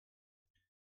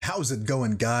How's it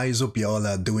going, guys? Hope you all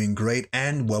are doing great,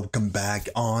 and welcome back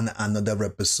on another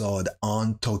episode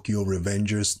on Tokyo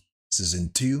Revengers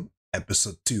Season 2,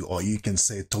 Episode 2, or you can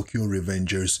say Tokyo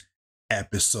Revengers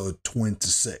Episode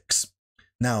 26.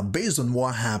 Now, based on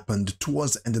what happened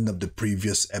towards the ending of the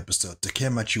previous episode,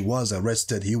 Takemachi was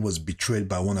arrested, he was betrayed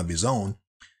by one of his own,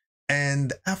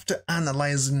 and after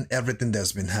analyzing everything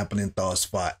that's been happening thus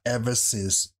far ever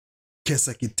since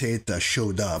Kisaki Tata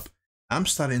showed up, I'm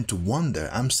starting to wonder,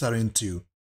 I'm starting to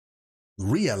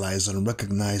realize and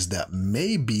recognize that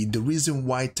maybe the reason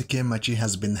why Takemachi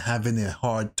has been having a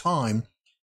hard time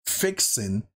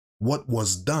fixing what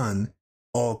was done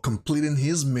or completing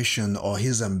his mission or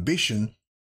his ambition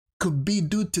could be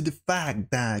due to the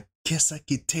fact that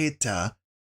Kisaki Tata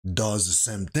does the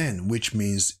same thing, which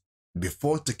means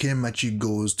before Takemachi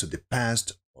goes to the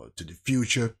past or to the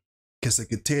future,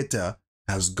 Kisaki Tata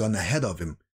has gone ahead of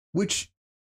him, which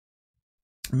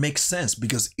makes sense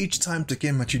because each time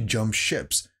Takemachi jumps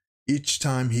ships, each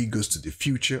time he goes to the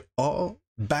future or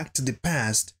back to the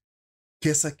past,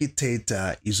 Kisaki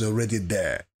Tata is already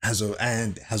there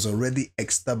and has already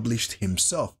established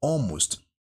himself almost,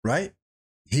 right?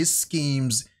 His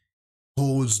schemes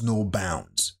holds no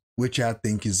bounds, which I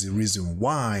think is the reason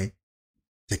why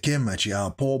Takemachi,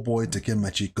 our poor boy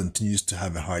Takemachi, continues to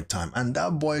have a hard time. And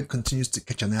that boy continues to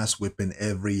catch an ass whipping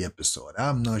every episode.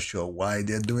 I'm not sure why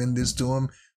they're doing this to him,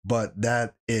 but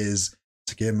that is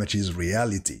Takemachi's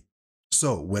reality.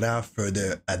 So without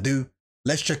further ado,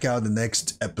 let's check out the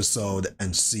next episode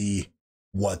and see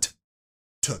what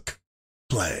took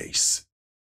place.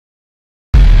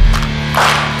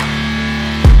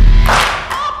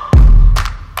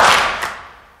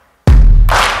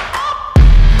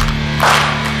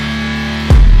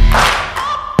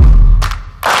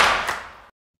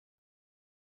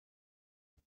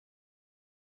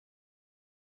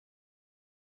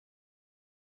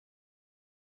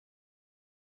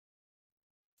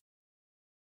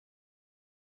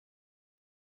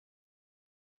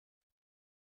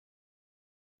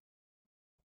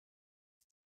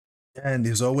 And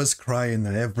he's always crying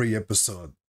in every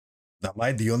episode. Am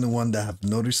I the only one that have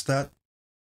noticed that?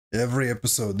 Every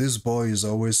episode, this boy is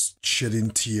always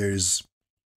shedding tears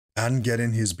and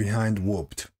getting his behind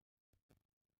whooped.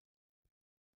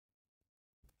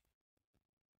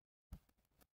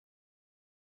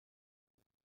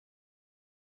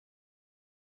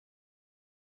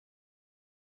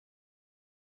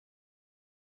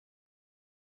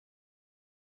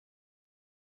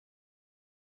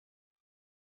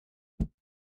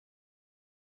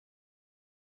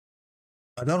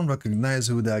 I don't recognize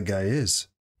who that guy is.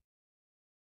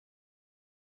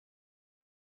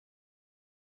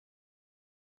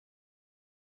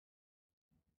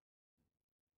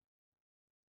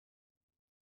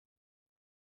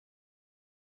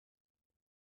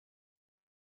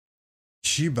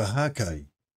 Shiba Hakai.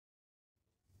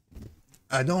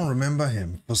 I don't remember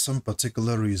him for some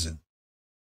particular reason.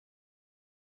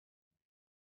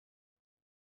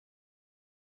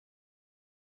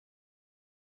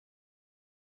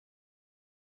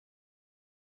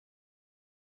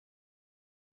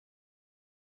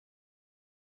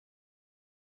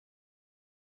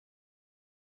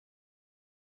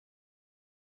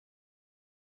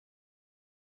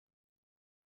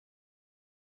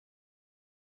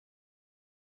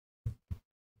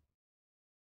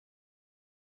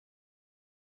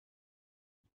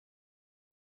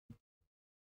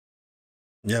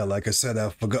 Yeah, like I said,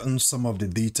 I've forgotten some of the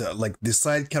detail, like the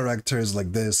side characters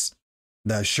like this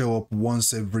that show up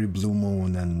once every blue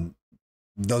moon and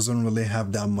doesn't really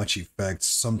have that much effect.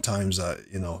 Sometimes,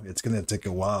 it's gonna take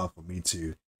a while for me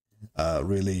to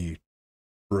really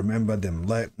remember them.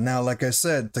 Like I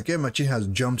said, Takemachi has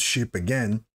jumped ship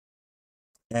again,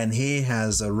 and he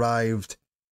has arrived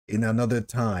in another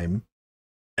time.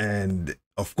 And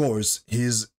of course,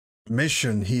 his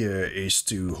mission here is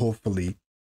to hopefully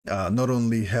not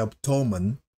only help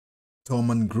Toman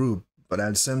Group, but at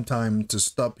the same time to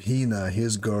stop Hina,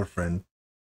 his girlfriend,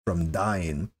 from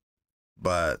dying.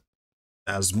 But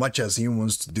as much as he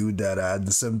wants to do that, at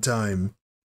the same time,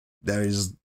 there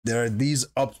are these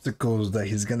obstacles that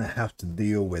he's gonna have to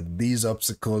deal with, these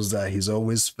obstacles that he's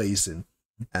always facing.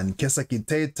 And Kisaki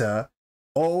Tata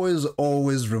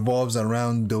always revolves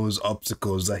around those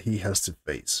obstacles that he has to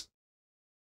face.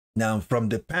 Now, from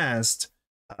the past,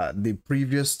 the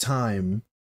previous time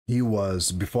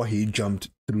before he jumped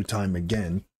through time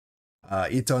again,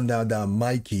 it turned out that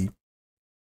Mikey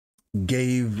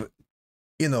gave,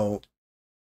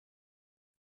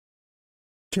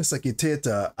 Kisaki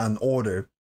Tata an order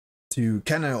to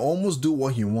kind of almost do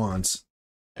what he wants.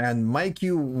 And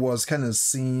Mikey was kind of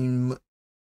seem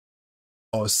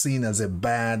or seen as a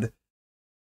bad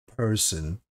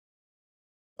person,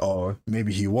 or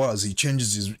maybe he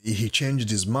changed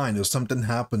his mind, or something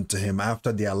happened to him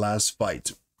after their last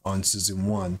fight on season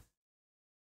one.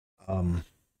 Um,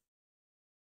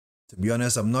 to be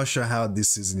honest, I'm not sure how this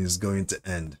season is going to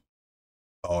end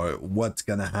or what's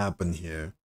gonna happen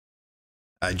here.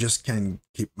 I just can't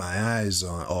keep my eyes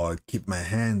on or keep my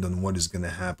hand on what is gonna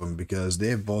happen because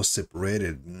they've all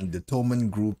separated. The Tolman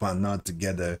group are not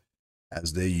together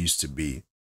as they used to be.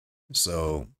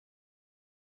 So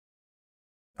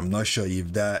I'm not sure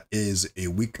if that is a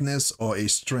weakness or a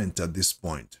strength at this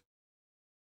point.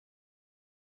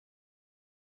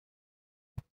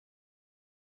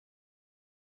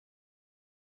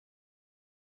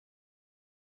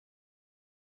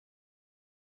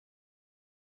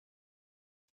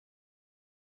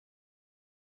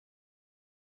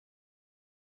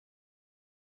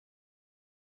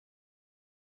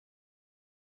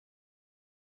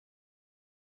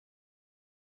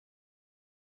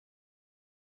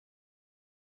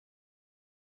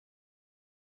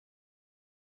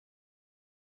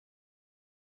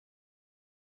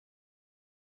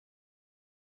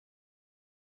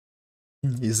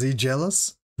 Is he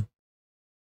jealous?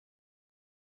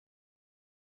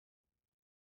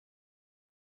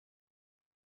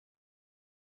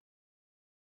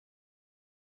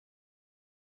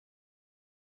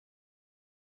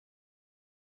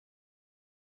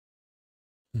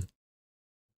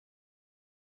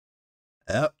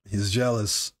 Yep, he's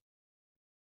jealous.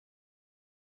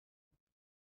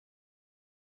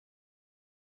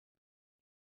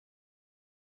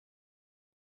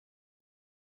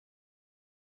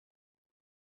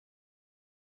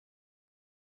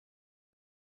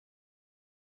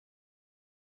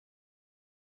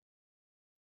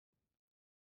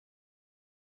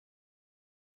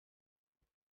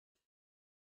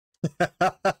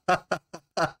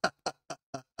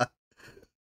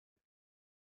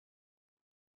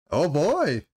 Oh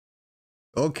boy.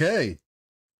 Okay.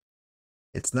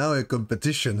 It's now a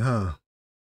competition, huh?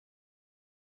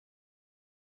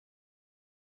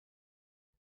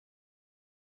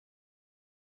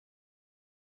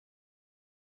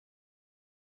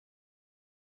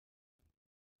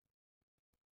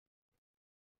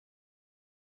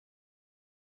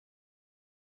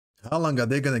 How long are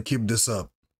they gonna keep this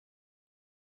up?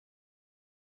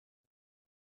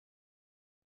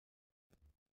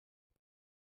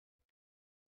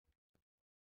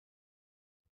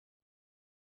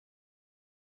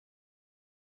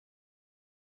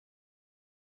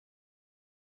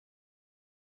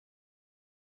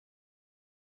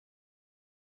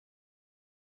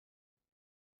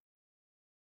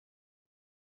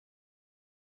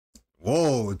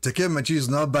 Whoa, Takemachi is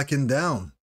not backing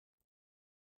down.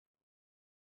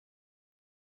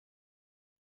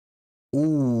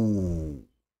 Ooh.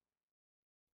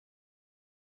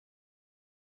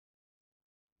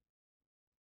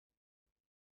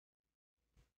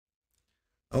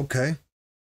 Okay.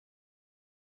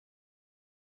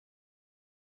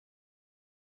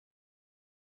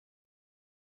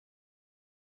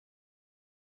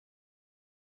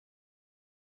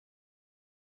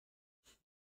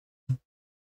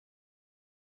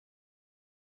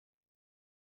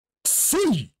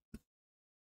 See.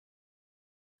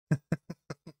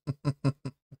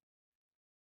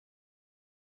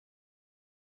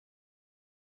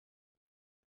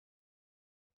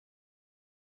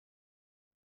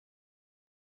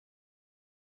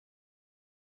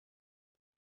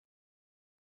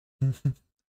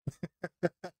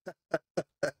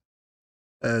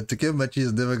 Takemachi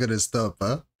is never gonna stop,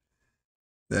 huh?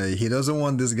 He doesn't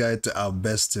want this guy to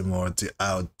outbest him or to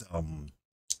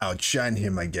outshine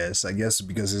him. I guess. I guess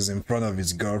because he's in front of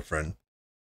his girlfriend.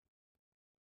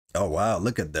 Oh wow!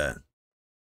 Look at that.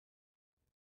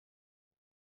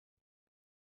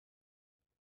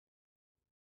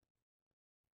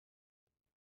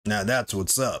 Now that's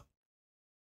what's up.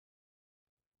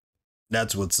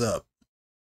 That's what's up.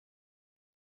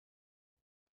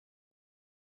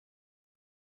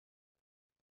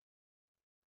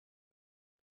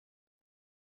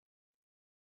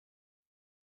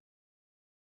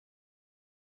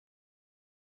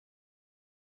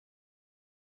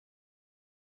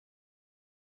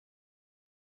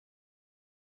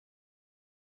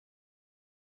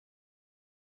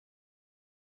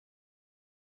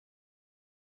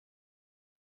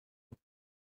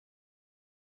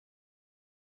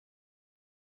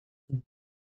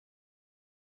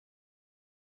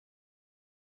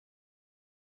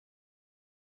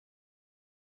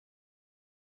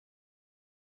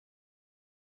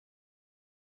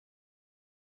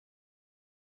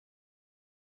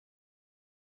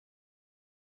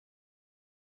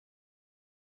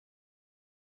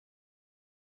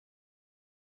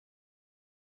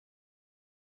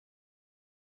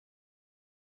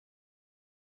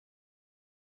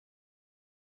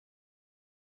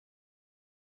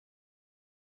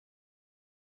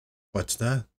 What's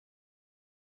that?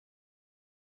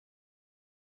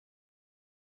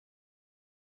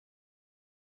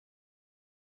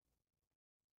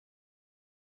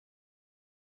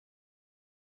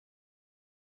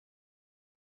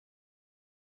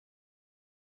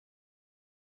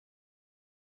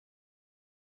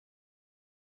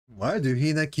 Why do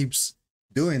Hina keeps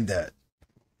doing that?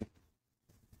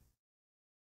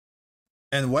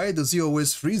 And why does he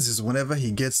always freezes whenever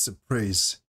he gets to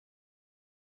praise?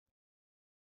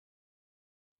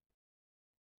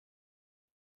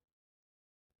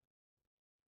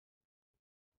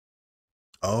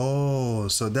 Oh,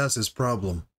 so that's his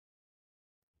problem.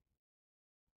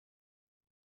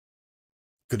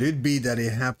 Could it be that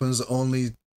it happens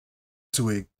only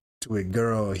to a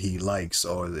girl he likes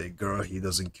or a girl he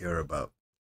doesn't care about?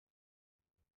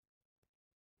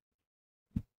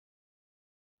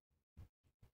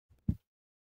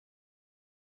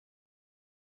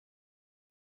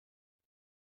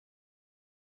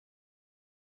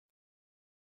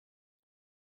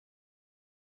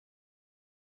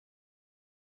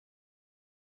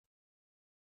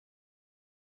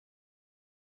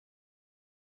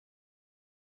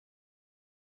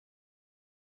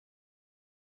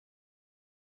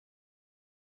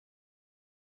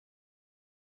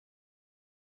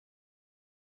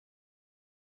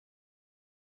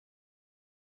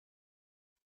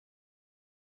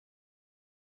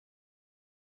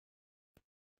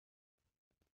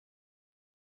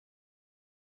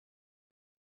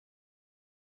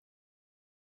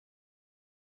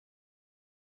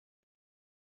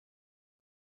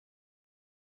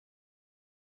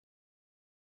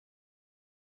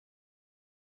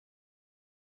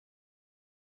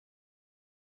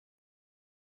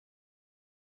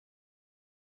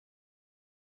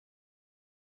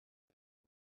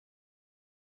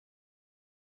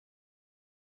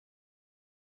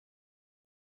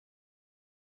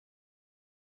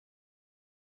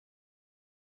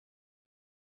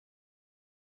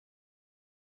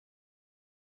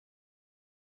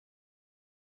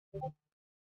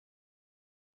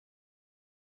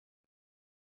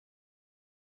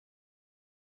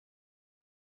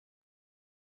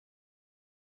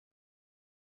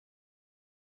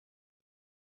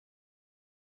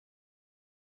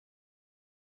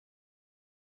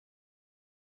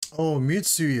 Oh,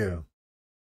 Mitsuya.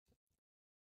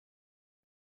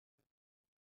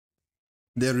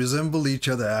 They resemble each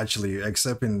other actually,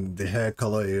 except in the hair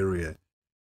color area.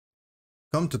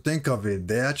 Come to think of it,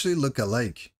 they actually look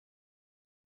alike.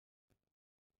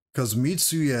 Cause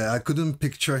Mitsuya, I couldn't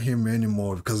picture him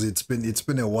anymore because it's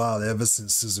been a while ever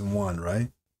since season one,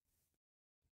 right?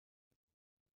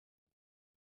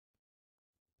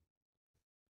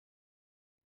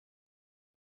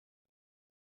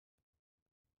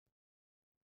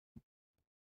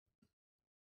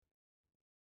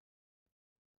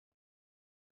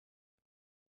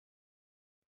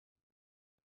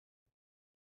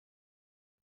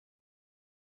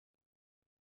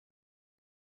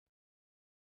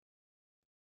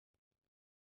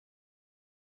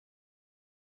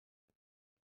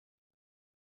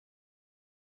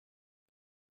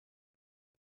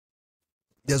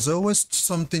 There's always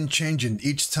something changing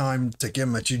each time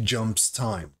Takemachi jumps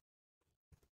time.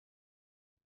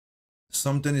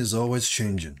 Something is always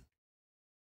changing.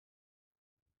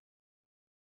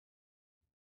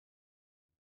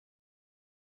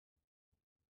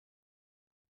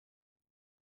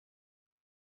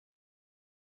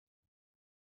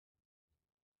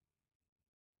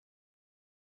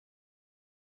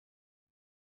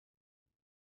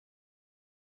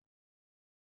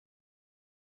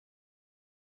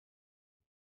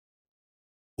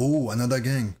 Oh, another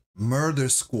gang. Murder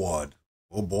Squad.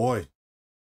 Oh boy.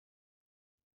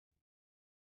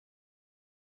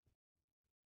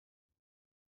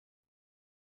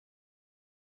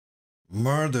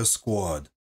 Murder Squad.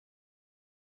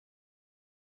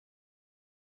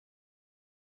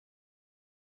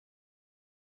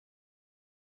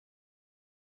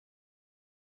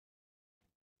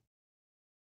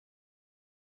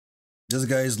 These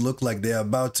guys look like they're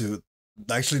about to.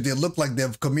 Actually, they look like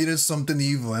they've committed something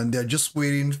evil and they're just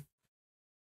waiting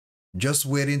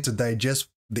to digest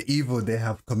the evil they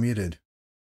have committed.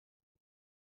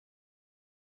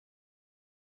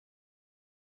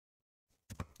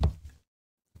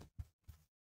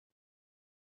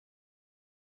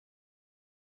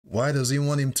 Why does he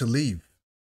want him to leave?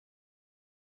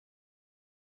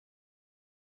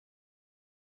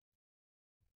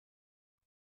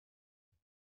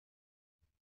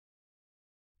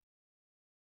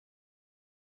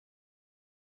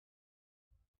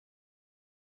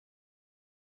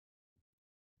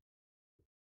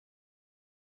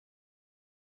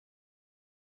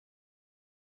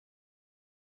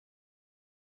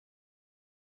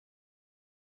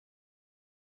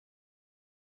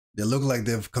 They look like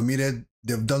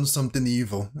they've done something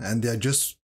evil, and they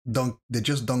just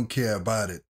don't care about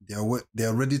it.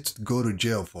 They're ready to go to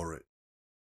jail for it.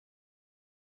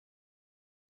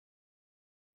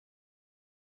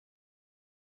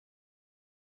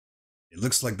 It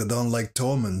looks like they don't like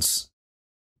torments.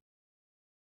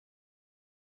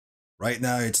 Right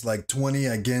now, it's like 20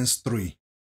 against 3.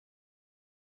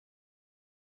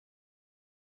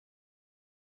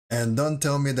 And don't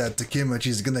tell me that Takemachi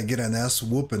is gonna get an ass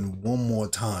whooping one more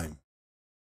time.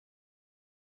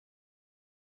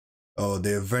 Oh,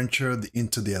 they ventured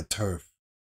into their turf.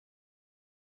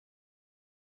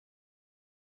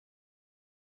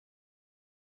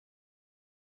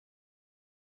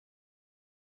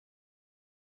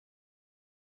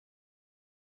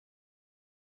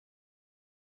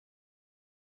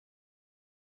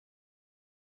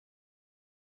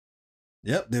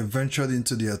 Yep, they ventured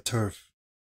into their turf.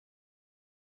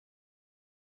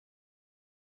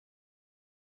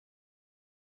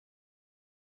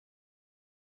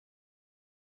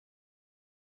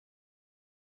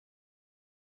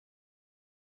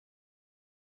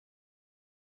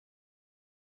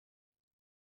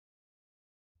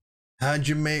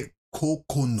 Hajime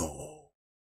Kokono.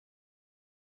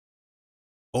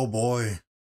 Oh boy.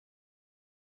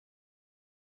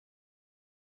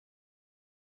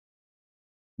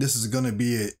 This is gonna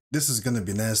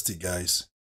be nasty, guys.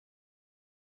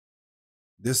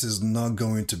 This is not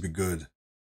going to be good.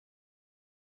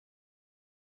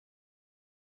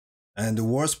 And the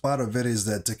worst part of it is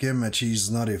that Takemachi is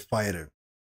not a fighter.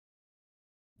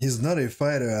 He's not a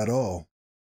fighter at all.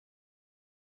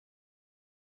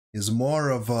 He's more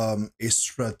of a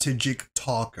strategic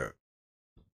talker.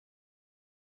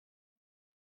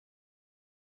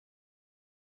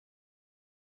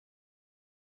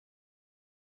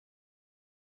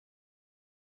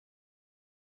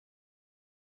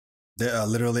 They are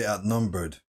literally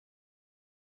outnumbered.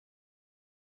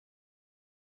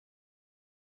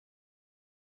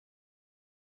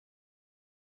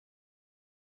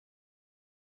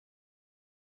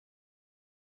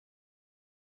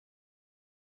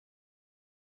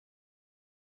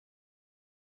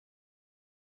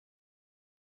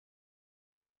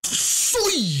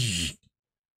 Sui!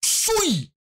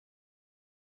 Sui!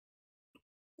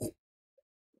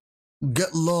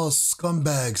 Get lost,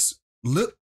 scumbags.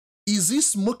 Look, is he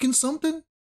smoking something?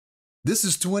 This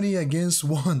is 20 against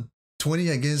 1. 20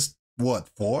 against what,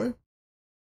 4?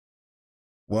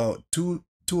 Well, two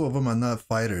of them are not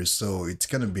fighters, so it's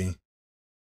gonna be.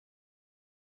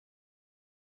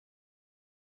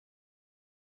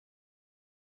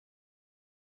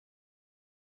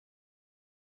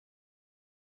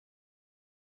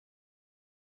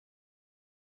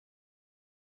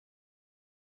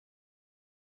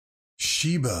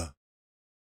 Shiba.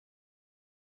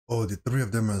 Oh, the three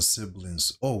of them are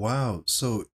siblings. Oh wow.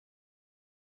 So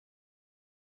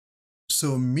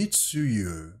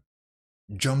Mitsuyu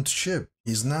jumped ship.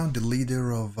 He's now the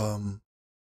leader of I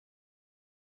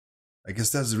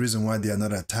guess that's the reason why they are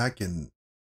not attacking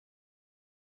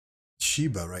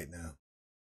Shiba right now.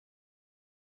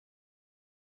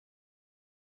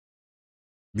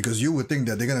 Because you would think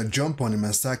that they're gonna jump on him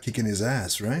and start kicking his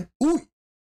ass, right? Ooh!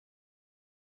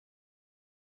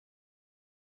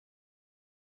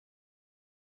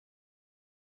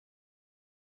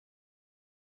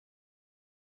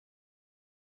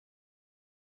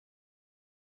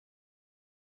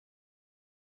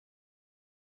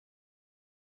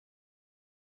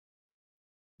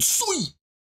 Sweet!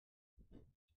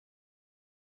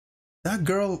 That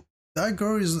girl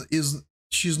is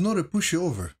she's not a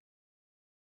pushover.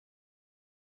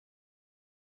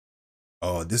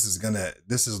 Oh, this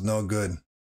is no good.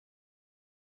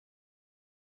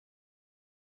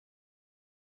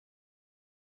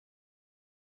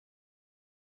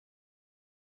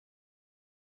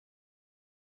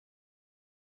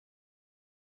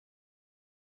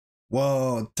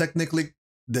 Well, technically,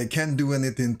 they can't do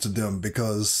anything to them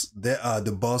because they are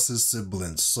the boss's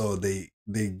siblings, so they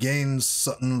gain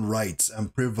certain rights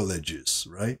and privileges,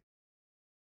 right?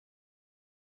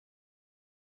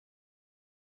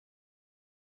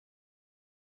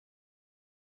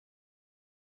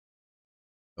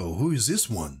 Oh, who is this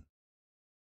one?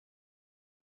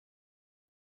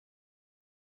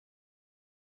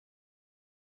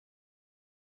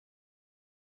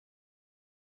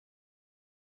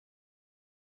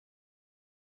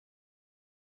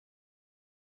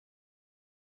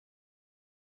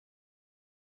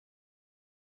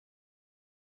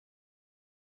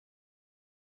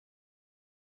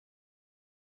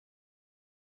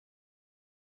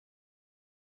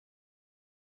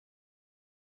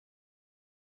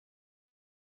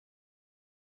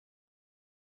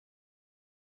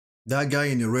 That guy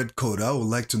in the red coat, I would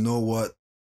like to know what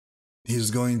he's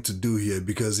going to do here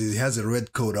because he has a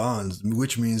red coat on,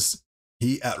 which means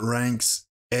he outranks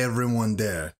everyone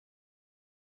there.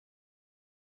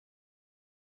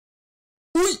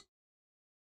 Oi!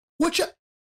 Watch out!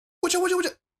 Watch out, watch out, watch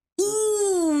out!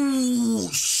 Ooh!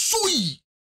 Sweet!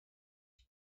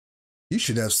 You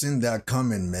should have seen that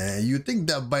coming, man. You think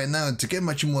that by now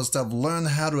Takemachi must have learned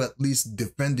how to at least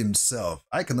defend himself.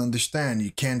 I can understand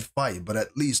you can't fight, but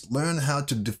at least learn how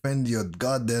to defend your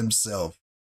goddamn self.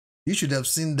 You should have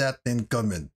seen that thing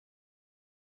coming.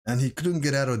 And he couldn't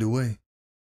get out of the way.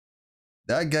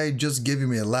 That guy just gave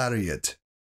him a lariat.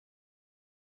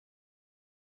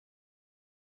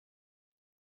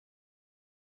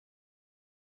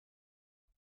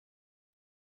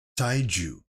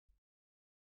 Taiju.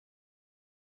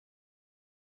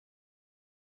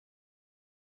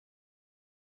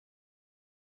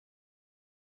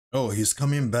 Oh, he's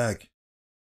coming back.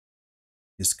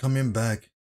 He's coming back.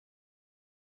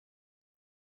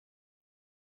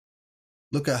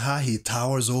 Look at how he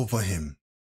towers over him.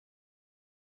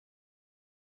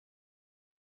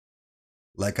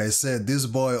 Like I said, this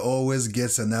boy always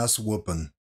gets an ass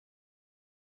whooping.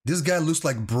 This guy looks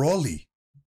like Broly.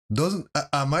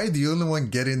 Am I the only one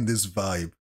getting this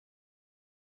vibe?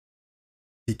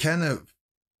 He kind of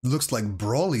looks like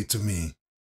Broly to me.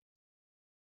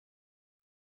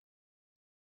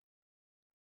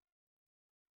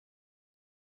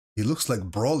 He looks like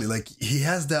Broly, like he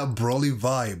has that Broly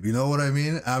vibe, you know what I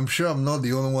mean? I'm sure I'm not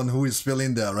the only one who is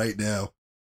feeling that right now.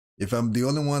 If I'm the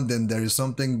only one, then there is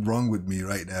something wrong with me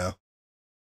right now.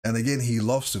 And again, he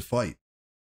loves to fight.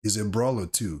 He's a brawler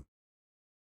too.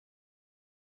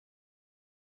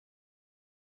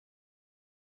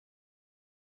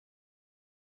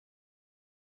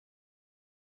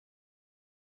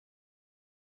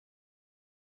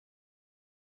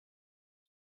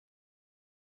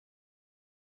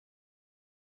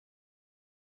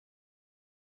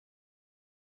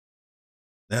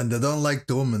 And they don't like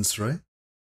Domans, right?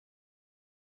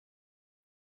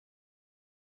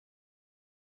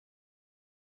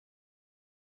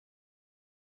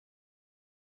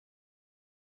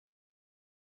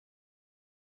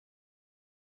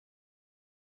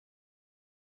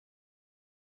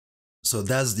 So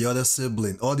that's the other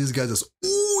sibling. All these guys just,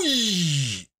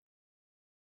 ooh!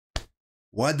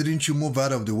 Why didn't you move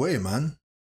out of the way, man?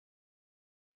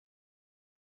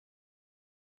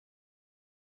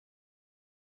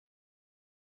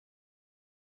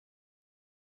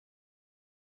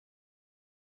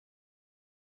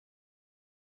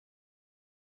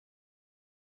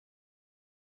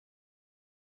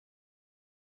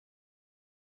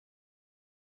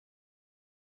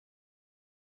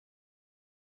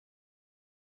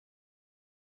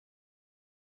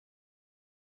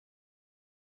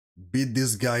 Beat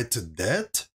this guy to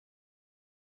death?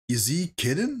 Is he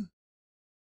kidding?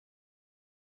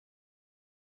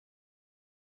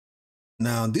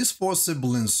 Now, these four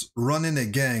siblings running a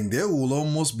gang, they will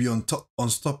almost be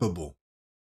unstoppable.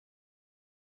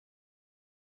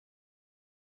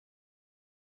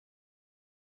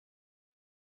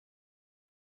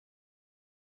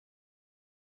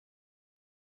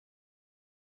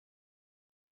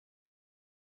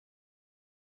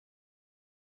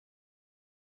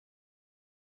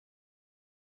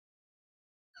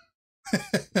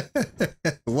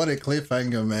 What a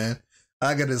cliffhanger, man.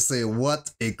 I gotta say,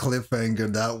 what a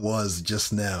cliffhanger that was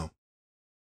just now.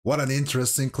 What an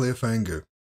interesting cliffhanger.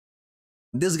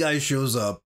 This guy shows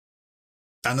up,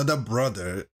 another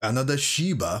brother, another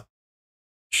Shiba,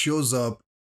 shows up,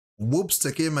 whoops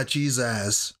Takemachi's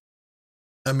ass.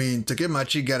 I mean,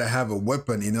 Takemachi gotta have a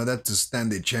weapon in order to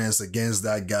stand a chance against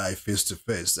that guy face to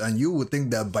face. And you would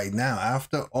think that by now,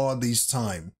 after all this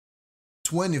time,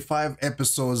 25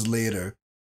 episodes later,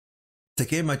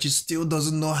 Takemachi still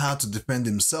doesn't know how to defend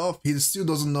himself. He still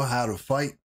doesn't know how to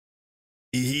fight.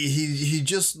 He's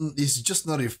just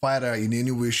not a fighter in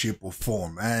any way, shape, or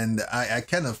form. And I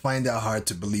kind of find that hard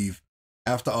to believe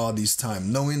after all this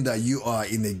time, knowing that you are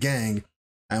in a gang.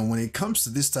 And when it comes to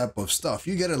this type of stuff,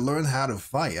 you gotta learn how to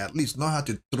fight, at least know how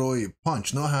to throw a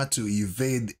punch, know how to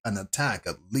evade an attack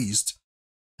at least.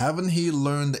 Haven't he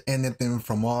learned anything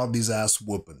from all these ass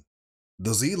whooping?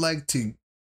 Does he like to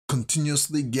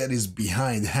continuously get his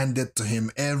behind handed to him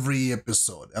every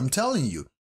episode? I'm telling you,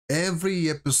 every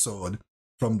episode,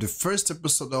 from the first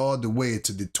episode all the way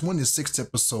to the 26th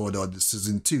episode of the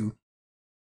season 2,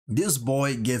 this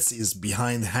boy gets his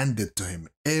behind handed to him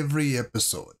every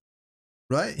episode.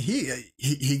 Right?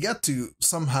 He got to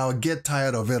somehow get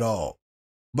tired of it all.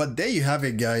 But there you have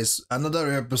it, guys.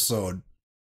 Another episode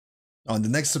On the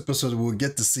next episode, we'll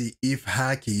get to see if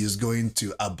Haki is going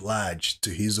to oblige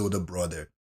to his older brother,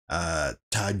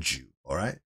 Taiju, all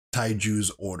right? Taiju's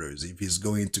orders, if he's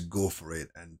going to go for it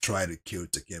and try to kill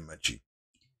Takemachi.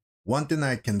 One thing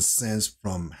I can sense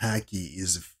from Haki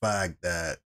is the fact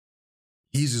that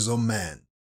he's his own man.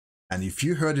 And if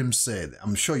you heard him say,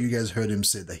 I'm sure you guys heard him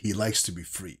say that he likes to be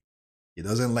free. He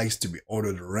doesn't like to be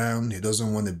ordered around. He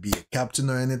doesn't want to be a captain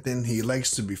or anything. He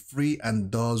likes to be free and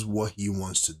does what he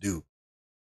wants to do.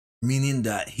 Meaning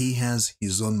that he has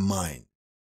his own mind.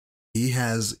 He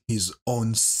has his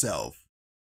own self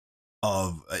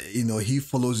of, he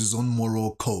follows his own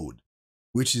moral code,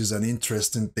 which is an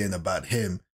interesting thing about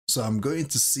him. So I'm going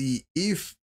to see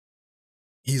if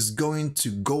he's going to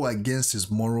go against his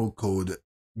moral code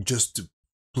just to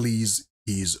please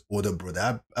his older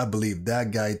brother. I believe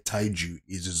that guy Taiju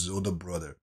is his older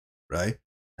brother, right?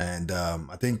 And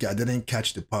I think I didn't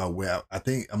catch the part where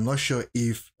I'm not sure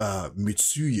if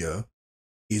Mitsuya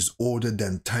is older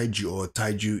than Taiju or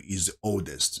Taiju is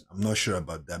oldest. I'm not sure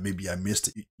about that. Maybe I missed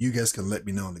it. You guys can let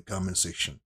me know in the comment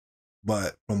section.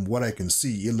 But from what I can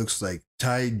see, it looks like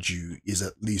Taiju is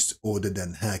at least older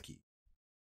than Haki.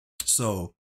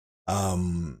 So,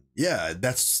 yeah,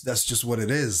 that's just what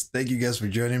it is. Thank you guys for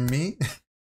joining me.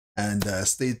 And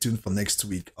stay tuned for next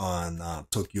week on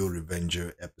Tokyo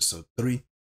Revenger episode 3,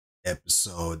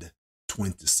 episode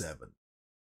 27.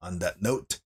 On that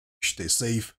note, stay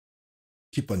safe.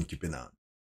 Keep on keeping on.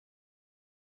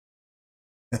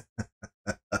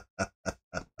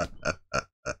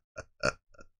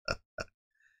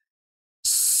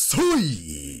 Soy!